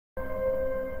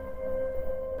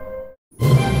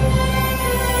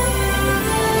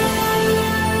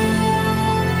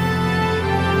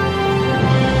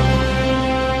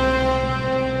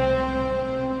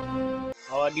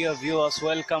dear viewers,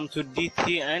 welcome to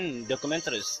DTN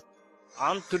Documentaries.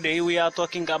 And today we are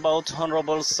talking about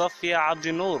Honorable Sofia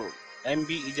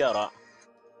Mp Ijara.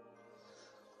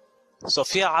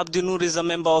 Sofia Mp is a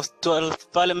member of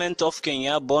 12th Parliament of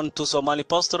Kenya, born to Somali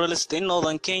pastoralists in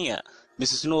northern Kenya.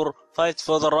 Mrs. Noor fights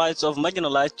for the rights of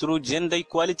marginalized through gender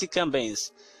equality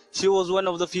campaigns. She was one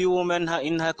of the few women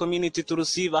in her community to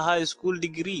receive a high school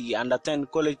degree and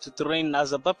attend college to train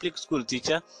as a public school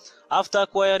teacher. After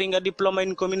acquiring a diploma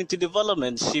in community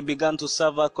development, she began to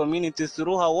serve her community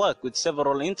through her work with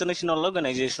several international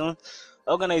organizations,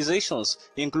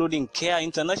 including CARE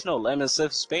International,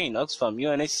 MSF Spain, Oxfam,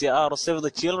 UNHCR, Save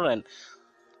the Children,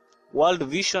 World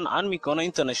Vision, and Mekong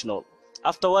International.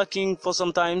 After working for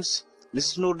some time,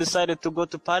 Mrs. Noor decided to go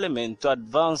to Parliament to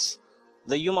advance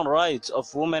the human rights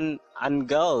of women and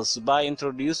girls by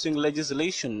introducing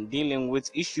legislation dealing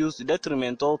with issues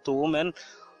detrimental to women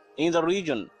in the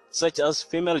region, such as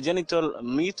female genital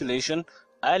mutilation,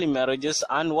 early marriages,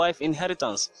 and wife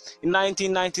inheritance. In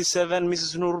 1997,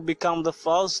 Mrs. Noor became the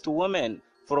first woman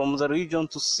from the region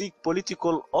to seek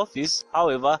political office.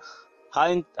 However,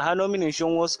 her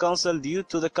nomination was cancelled due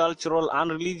to the cultural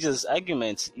and religious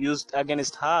arguments used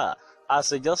against her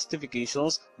as a justification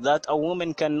that a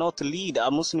woman cannot lead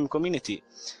a Muslim community.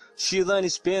 She then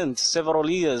spent several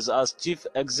years as chief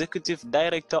executive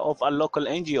director of a local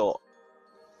NGO.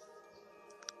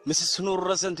 Mrs. Noor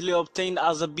recently obtained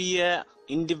as a BA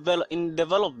in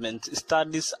Development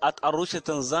Studies at Arusha,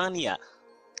 Tanzania,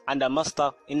 and a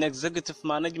Master in Executive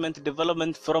Management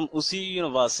Development from UC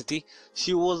University.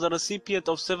 She was the recipient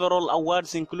of several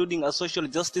awards, including a Social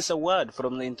Justice Award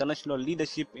from the International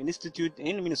Leadership Institute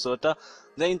in Minnesota,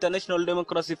 the International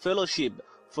Democracy Fellowship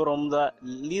from the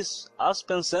Liz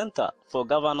Aspen Center for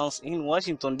Governance in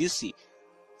Washington, D.C.,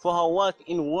 for her work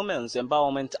in women's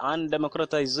empowerment and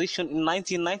democratization in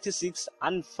 1996,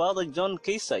 and Father John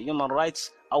Kaiser Human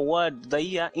Rights Award the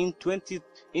year in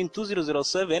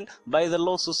 2007 by the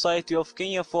Law Society of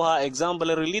Kenya for her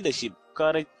exemplary leadership,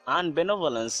 courage, and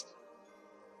benevolence.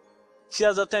 She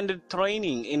has attended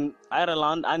training in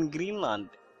Ireland and Greenland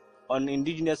on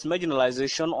indigenous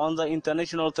marginalization on the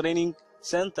International Training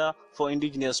Center for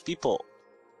Indigenous People.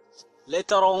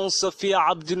 Later on, Sofia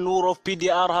Mp of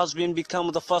PDR has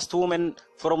become the first woman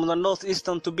from the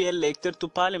northeastern to be elected to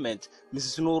parliament.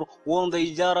 Mrs. Noor won the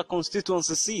Ijara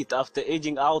constituency seat after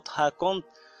edging out her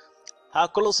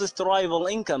closest rival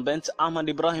incumbent, Ahmad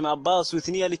Ibrahim Abbas, with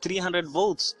nearly 300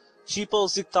 votes. She polled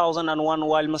 6,001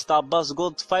 while Mr. Abbas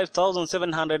got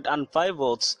 5,705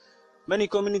 votes. Many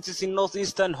communities in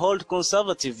northeastern hold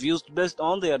conservative views based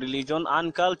on their religion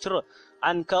and culture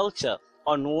on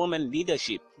women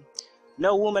leadership.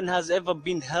 No woman has ever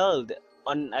been held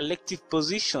on elective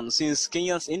position since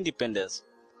Kenya's independence.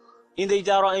 In the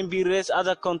Ijara MB race,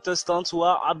 other contestants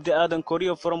were Abdi Adan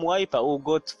Korea from Wiper, who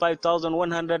got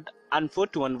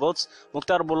 5,141 votes,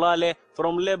 Mukhtar Bulale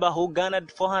from Labour, who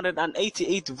garnered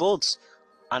 488 votes,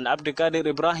 and Abdikadir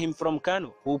Ibrahim from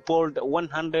Kanu, who polled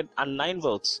 109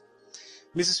 votes.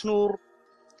 Mrs. Noor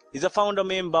is a founder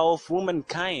member of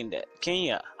Womankind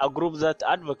Kenya, a group that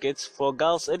advocates for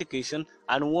girls' education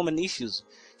and women issues.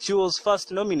 She was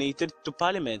first nominated to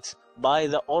Parliament by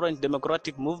the Orange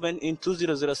Democratic Movement in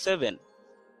 2007.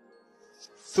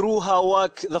 Through her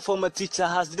work, the former teacher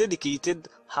has dedicated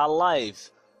her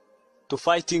life to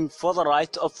fighting for the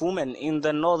rights of women in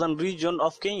the northern region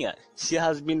of Kenya. She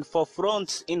has been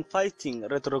forefront in fighting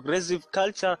retrogressive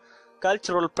cultural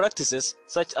practices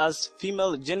such as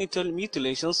female genital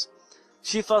mutilations.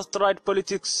 She first tried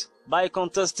politics by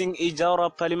contesting Ijara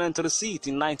parliamentary seat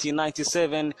in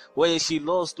 1997, where she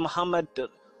lost to Muhammad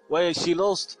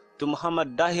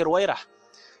Dahir Wairah.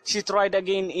 She tried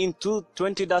again in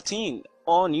 2013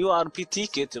 on URP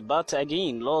ticket, but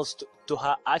again lost to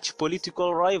her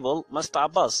arch-political rival Mr.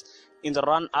 Abbas. In the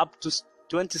run-up to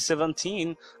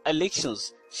 2017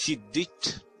 elections, she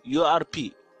ditched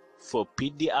URP for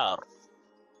PDR.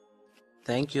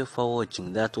 Thank you for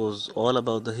watching. That was all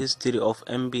about the history of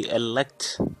MB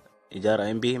elect Ijara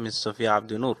MB Ms. Sofia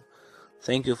Mp.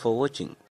 Thank you for watching.